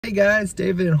Hey guys,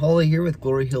 David and Holly here with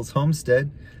Glory Hills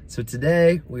Homestead. So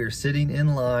today we are sitting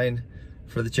in line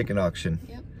for the chicken auction.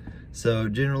 Yep. So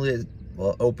generally it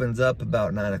opens up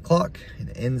about 9 o'clock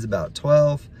and ends about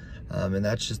 12. And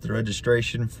that's just the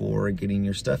registration for getting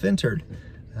your stuff entered.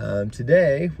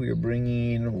 Today we are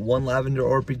bringing one lavender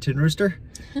Orpington rooster.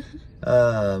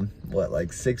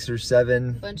 Like 6 or 7?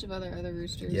 A bunch of other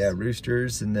roosters. Yeah,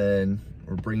 roosters. And then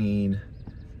we're bringing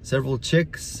several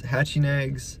chicks, hatching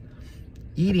eggs,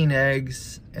 eating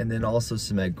eggs, and then also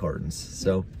some egg cartons.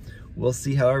 So we'll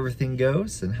see how everything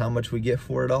goes and how much we get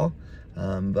for it all.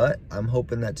 But I'm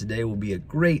hoping that today will be a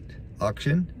great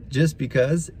auction just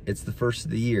because it's the first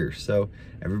of the year. So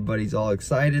everybody's all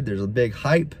excited. There's a big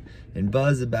hype and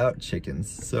buzz about chickens.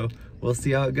 So we'll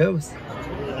see how it goes.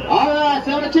 All right,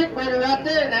 so the chick breeder right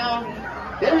there now.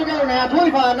 Here we go now,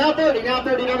 25, now 30, now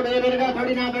 $30 bid, here we go,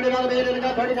 30, now $30 bid, here we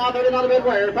go, 30, now $30 bid,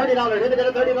 where? $30, here we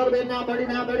go, $30 bid, now 30,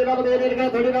 now $30 bid, here we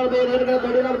go, $30 bid, here we go,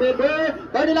 $30 bid, where?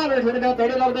 $30, here we go,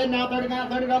 $30 bid, now 30, now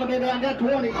 $30 bid, I got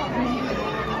 20. All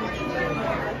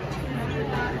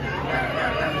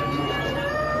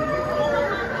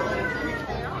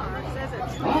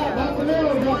right, back to the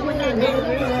middle, here we go.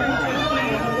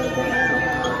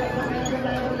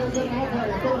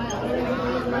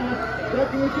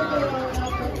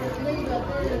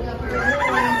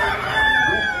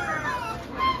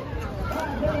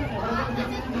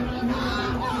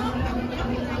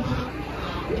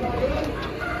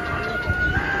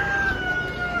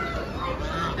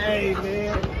 Hey,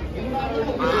 man.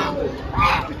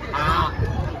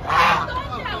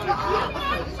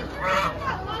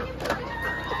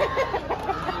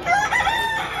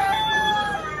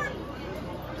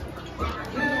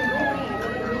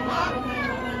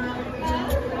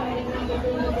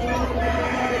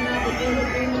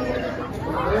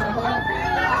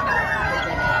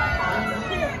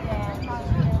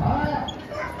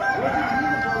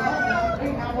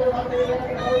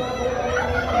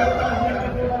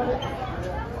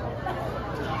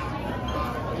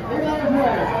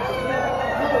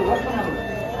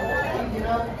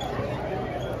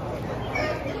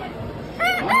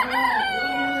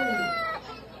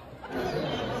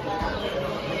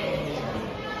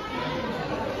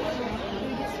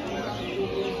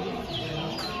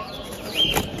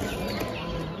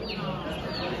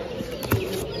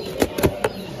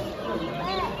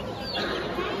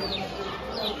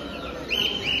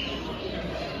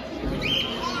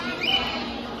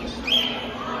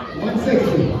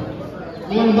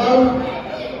 You want a bow?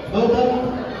 Both of them?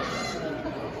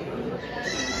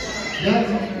 Yes.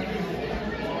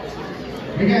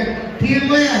 We got 10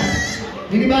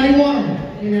 left. Anybody want them?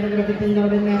 You're going to $15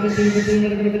 bid now, 15, you're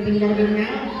going to $15 bid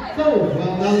now. So,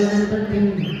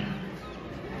 $12.13.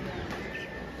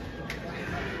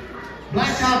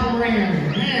 Black copper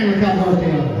ram. Man, we got both of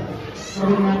them. How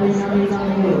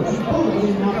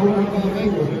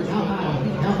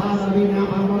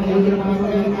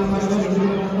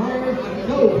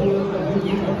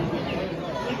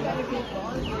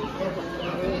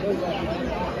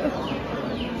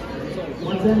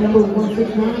What's that number,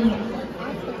 169?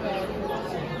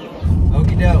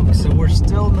 Okie doke, so we're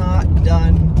still not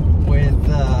done with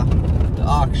the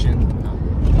auction.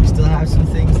 We still have some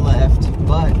things left,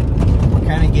 but we're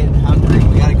kind of getting hungry.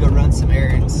 We got to go run some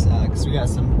errands because we got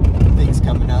some things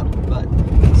coming up. But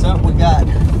so we got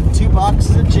 2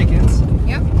 boxes of chickens.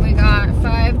 Yep, we got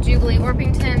 5 Jubilee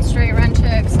Orpingtons, straight run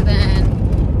chicks,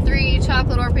 then 3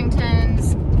 chocolate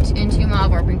Orpingtons, and 2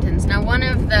 mauve Orpingtons. Now one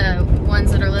of the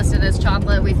ones that are listed as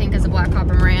chocolate we think is a black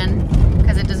copper Moran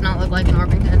because it does not look like an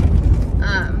Orpington.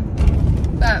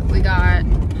 But we got,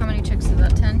 how many chicks is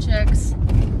that? 10 chicks.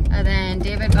 And then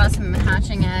David got some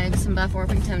hatching eggs, some buff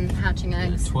Orpington hatching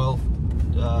eggs. 12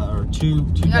 or 2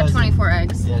 You got 24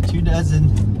 eggs. Yeah, 2 dozen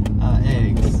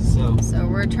eggs. So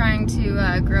we're trying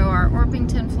to grow our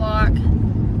Orpington flock.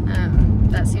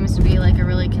 That seems to be like a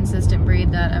really consistent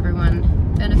breed that everyone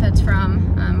benefits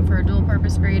from for a dual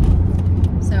purpose breed.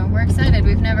 So we're excited.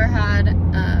 We've never had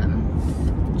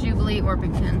Jubilee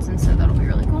Orpingtons, and so that'll be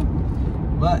really cool.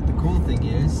 But the cool thing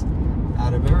is,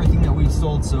 out of everything that we've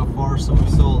sold so far, so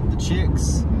we've sold the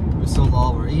chicks, we sold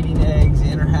all of our eating eggs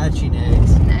and our hatching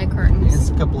eggs. And the egg cartons.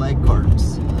 And a couple egg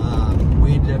cartons.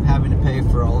 We ended up having to pay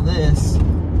for all this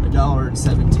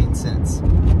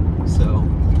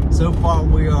 $1.17. So far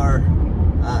we are,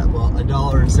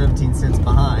 $1.17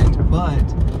 behind, but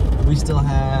we still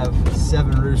have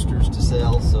 7 roosters to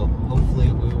sell, so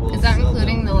hopefully we will. Is that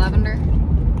including the lavender?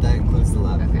 That includes the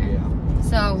lavender, okay. Yeah.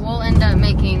 So we'll end up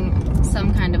making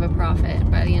some kind of a profit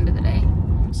by the end of the day.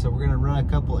 So we're gonna run a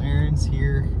couple errands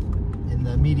here in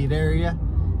the immediate area,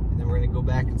 and then we're gonna go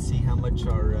back and see how much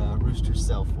our roosters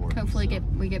sell for. Hopefully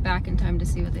we get back in time to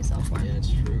see what they sell for. Yeah, it's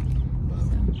true. But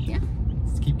So, yeah.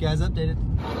 let's keep you guys updated.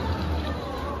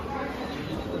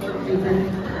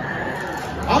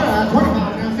 All right,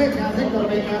 25 now, 6 now, 6 now,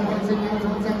 8 now, 26 now,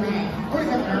 27 now,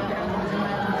 47 now,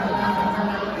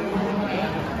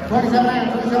 27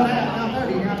 now, 27 now,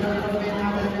 30 now, 30 now,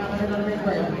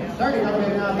 30 now, 30 now,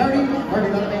 30 now, 30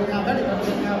 now, 30 now,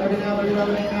 30 now, 30 now,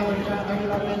 30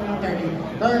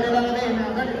 now, 30 now, 30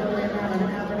 now, 30 now, 30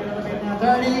 now,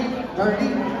 30 now, 30,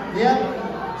 yep,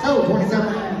 so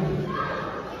 27 now.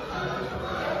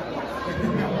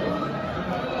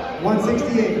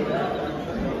 168.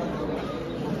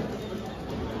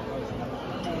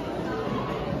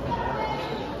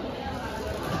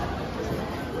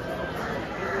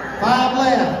 5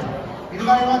 left.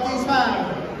 Anybody want these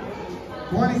 5?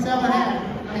 27 and a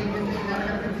half.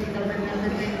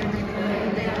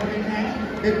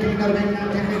 15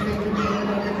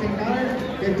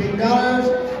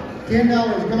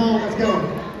 $10. Come on, let's go.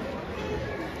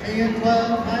 10,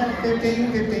 12,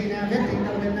 15, 15 now, 15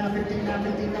 now, 15 now, 15 now,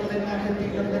 15 now,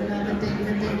 15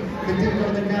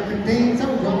 now, 15, so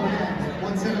go ahead.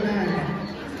 179.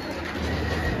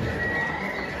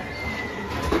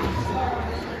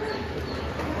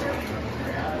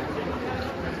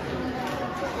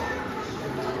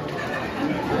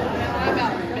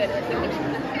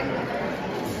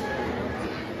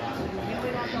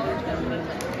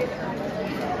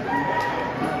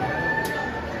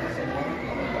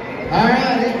 All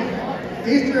right,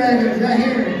 Easter eggs right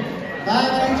here, 5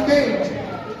 in each cage,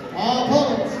 all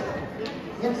pullets.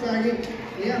 Looks like it,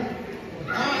 yeah.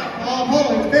 All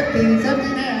pullets, 15,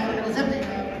 17 now, 17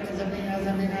 now, 17 now,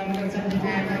 17 now, 17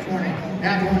 now, 20,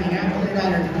 now $20, now $20,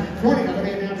 $20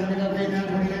 now, $20 now, $20 now,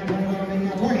 $20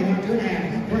 now, $20 now, 2 and a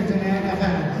half, 22 now, now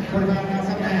 5, 45 now,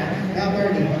 7 and a half, now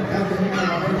 30, now 30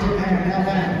 now, 32 and a half, now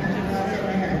 5, now 7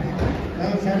 and a half,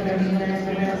 now 7 and a half,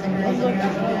 7 and a half, 7 and a half, 7 and a half,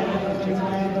 7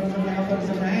 and a half,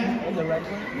 7 and a half.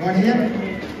 One hit,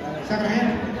 7 and a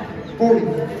half, 40,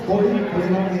 40, 40,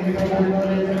 40, 40, 40,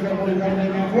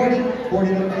 40, 42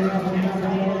 and a half, 2 and a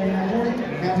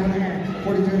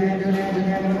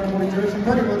half, 42, some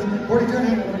pretty ones, 42 and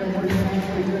a half,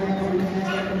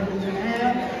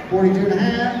 42 and a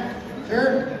half,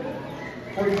 sure,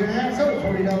 42 and a half, so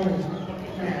 $40.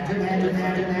 2 and a half, 2 and a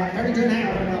half, 2 and a half, 2 and a half, 32 and a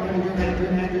half, 32 and a half, 2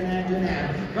 and a half, 2 and a half, 2 and a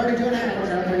half, 32 and a half,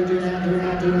 32 and a half, 2 and a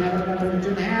half, 2 and a half, 32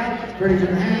 and a half, 32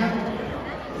 and a half,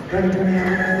 32 and a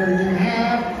half, 32 and a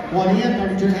half, 1 in,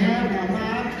 32 and a half, now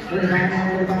 5, 35 now,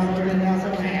 35, 30 now,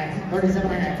 7 and a half, 37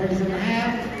 and a half, 37 and a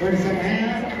half, 37 and a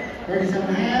half, 37 and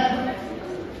a half,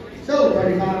 so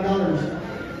 $35.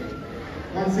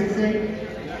 168,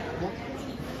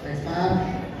 that's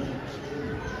 5.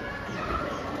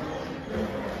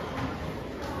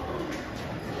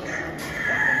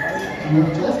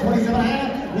 Just 27 and a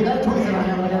half. We got 27 and a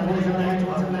half. We got 27 and a half.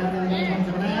 27 and a half.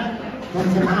 27 and a half.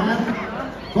 27 and a half.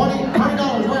 $20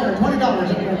 where? $20.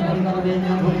 $20 in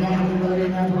now. $20 in now. $20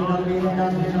 in now.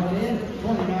 $20 in.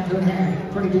 $20 now. 2 and a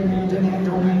half. 22 and a half. 2 and a half.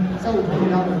 20. So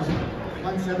 $20.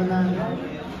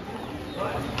 179.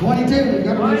 22. We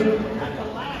got a rooster.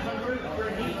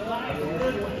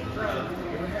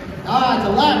 Ah, it's a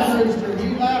laughing rooster. He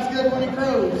laughs good when he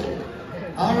crows.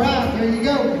 All right, there you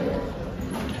go.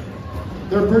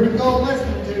 They're pretty cool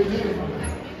listening to, too.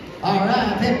 All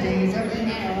right, 15, 17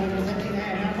 now, 17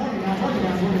 now, 20 now, 20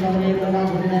 now, 20 now, 20 now,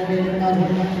 20 now, 20 now,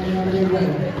 20 now, 20 now,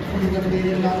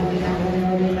 20 now, 20 now,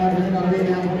 20 now, 20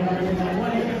 now, 20 now, 20 now,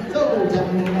 20 so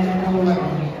 17 now, 11.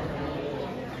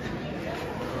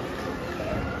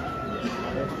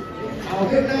 Oh,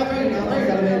 good now, 3 now, 3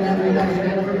 now, 3 now, 3 now, 3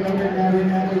 now, 3 now, 3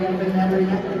 now, 3 now, 3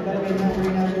 now, 3 now, 3 now, 3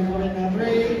 now, 3 now,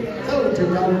 3 so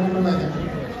 $2.11.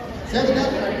 $7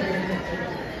 right there.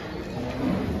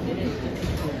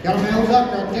 Got them held up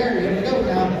right there. Here we go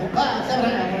now. 5, 7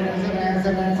 and a half,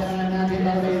 7 and a half, 7 and a half, 10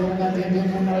 $10, 10, 10,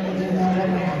 10, 10,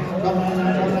 12 and a half, 12 and a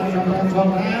half, 12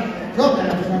 and a half, 12 and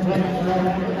a half,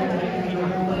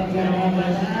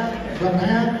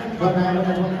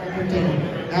 15.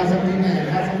 Now 17 and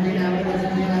a half, now 17 and a half,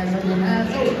 17 and a half, 17 and a half,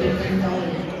 so $15.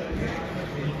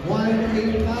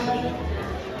 185,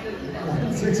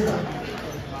 165.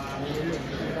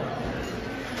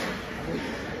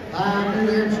 5 New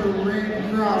Hampshire red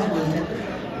crossword.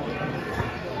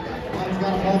 One's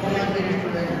got a bump like it is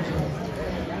today.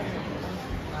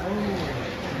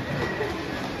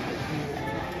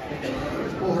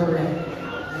 Let's pull her in.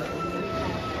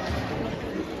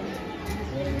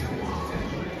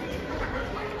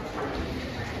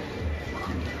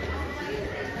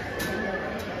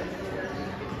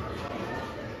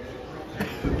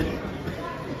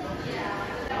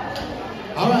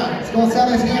 All right. go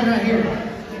 17 right here.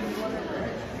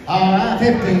 All right,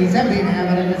 15, 17 and a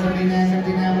half, 17 and a half,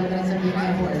 17 and a half, 17 and a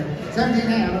half for you. 17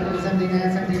 and a half, 17 and a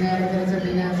half, 17 and a half, 17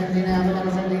 and a half, 17 and a half,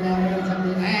 17 and a half,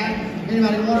 17 and a half.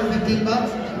 Anybody want $15?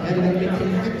 Everybody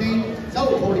 15, 15. So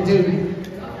 42.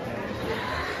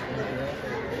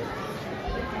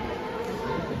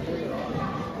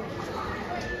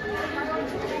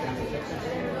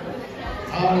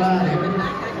 All right,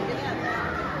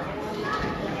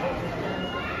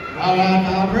 all right,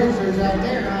 now producers out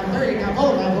there, now 30, now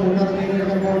four, another minute,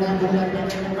 another four, now four, now four,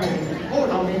 four,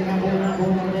 now four, now four, now four,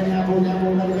 now four, now four, now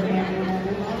four, another minute,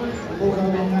 four,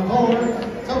 now four,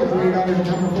 so $3,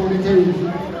 number 42.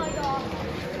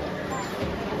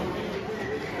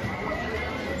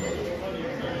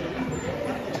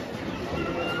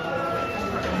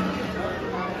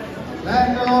 Back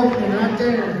open right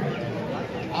there.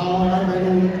 All right, right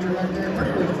there, right there.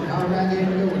 All right, here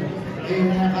we go. 8,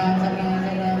 9, 5, 7, 9,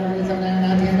 7, 9, 8, 7,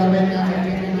 9, 10, 11, 9, 10, 11, 9,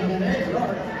 10, 11. There you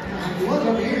are. He was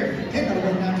over here. 10,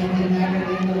 11, 9, 10, 10, 9,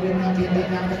 10, 11, 9, 10, 10,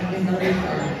 9, 10, 10, 11, 10,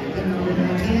 11,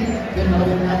 9, 10, 10,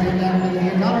 11, 9, 10,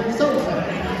 10, so sorry.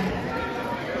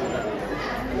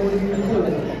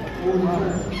 44.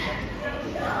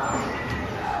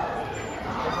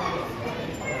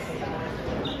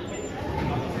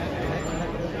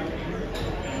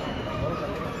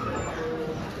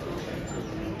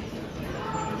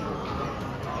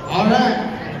 All right.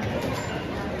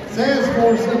 Says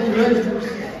for silky roosters.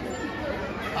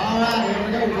 All right, here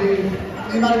we go, please.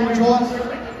 Anybody want choice?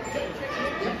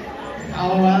 Yep.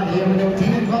 All right, here we go.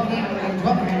 10, 12 now.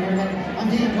 12 now. I'm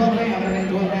 10, 12 now.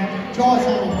 12 now. Choice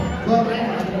on 12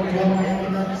 now.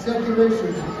 12 now. Silky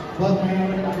roosters. 12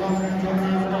 now. 12 now. 12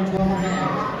 now. 12 now.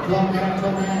 12 now.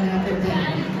 12 now.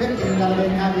 15. 15 got a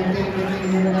big now. 15.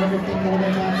 15. 15 got a big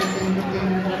now. 15.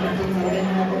 15 got a big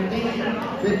now.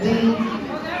 15. 15.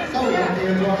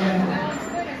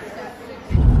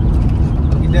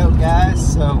 Okie doke, guys,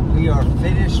 so we are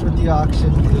finished with the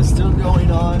auction. It is still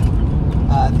going on.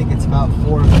 I think it's about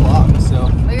 4 o'clock, so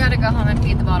we gotta go home and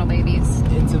feed the bottle babies.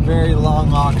 It's a very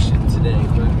long auction today,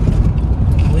 but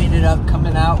we ended up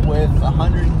coming out with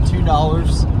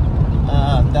 $102.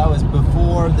 That was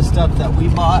before the stuff that we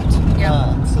bought.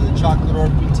 Yep. So the chocolate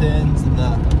Orpingtons and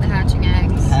the hatching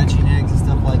eggs. Hatching eggs and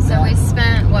stuff like that. So we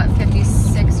spent, what,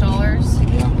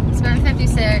 $56? Yeah. Spent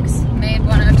 56, made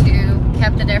 102,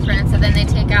 kept the difference, and then they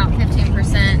take out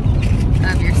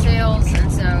 15% of your sales,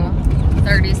 and so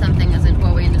 30 something is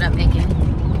what we ended up making.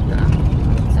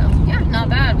 So yeah, not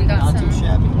bad. We got not too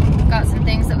shabby. Got some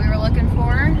things that we were looking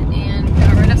for, and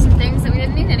got rid of some things that we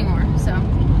didn't need anymore. So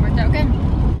worked out good.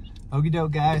 Okie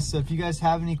doke, guys. So if you guys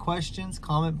have any questions,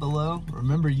 comment below.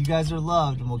 Remember, you guys are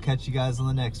loved, and we'll catch you guys on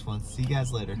the next one. See you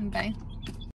guys later. Bye.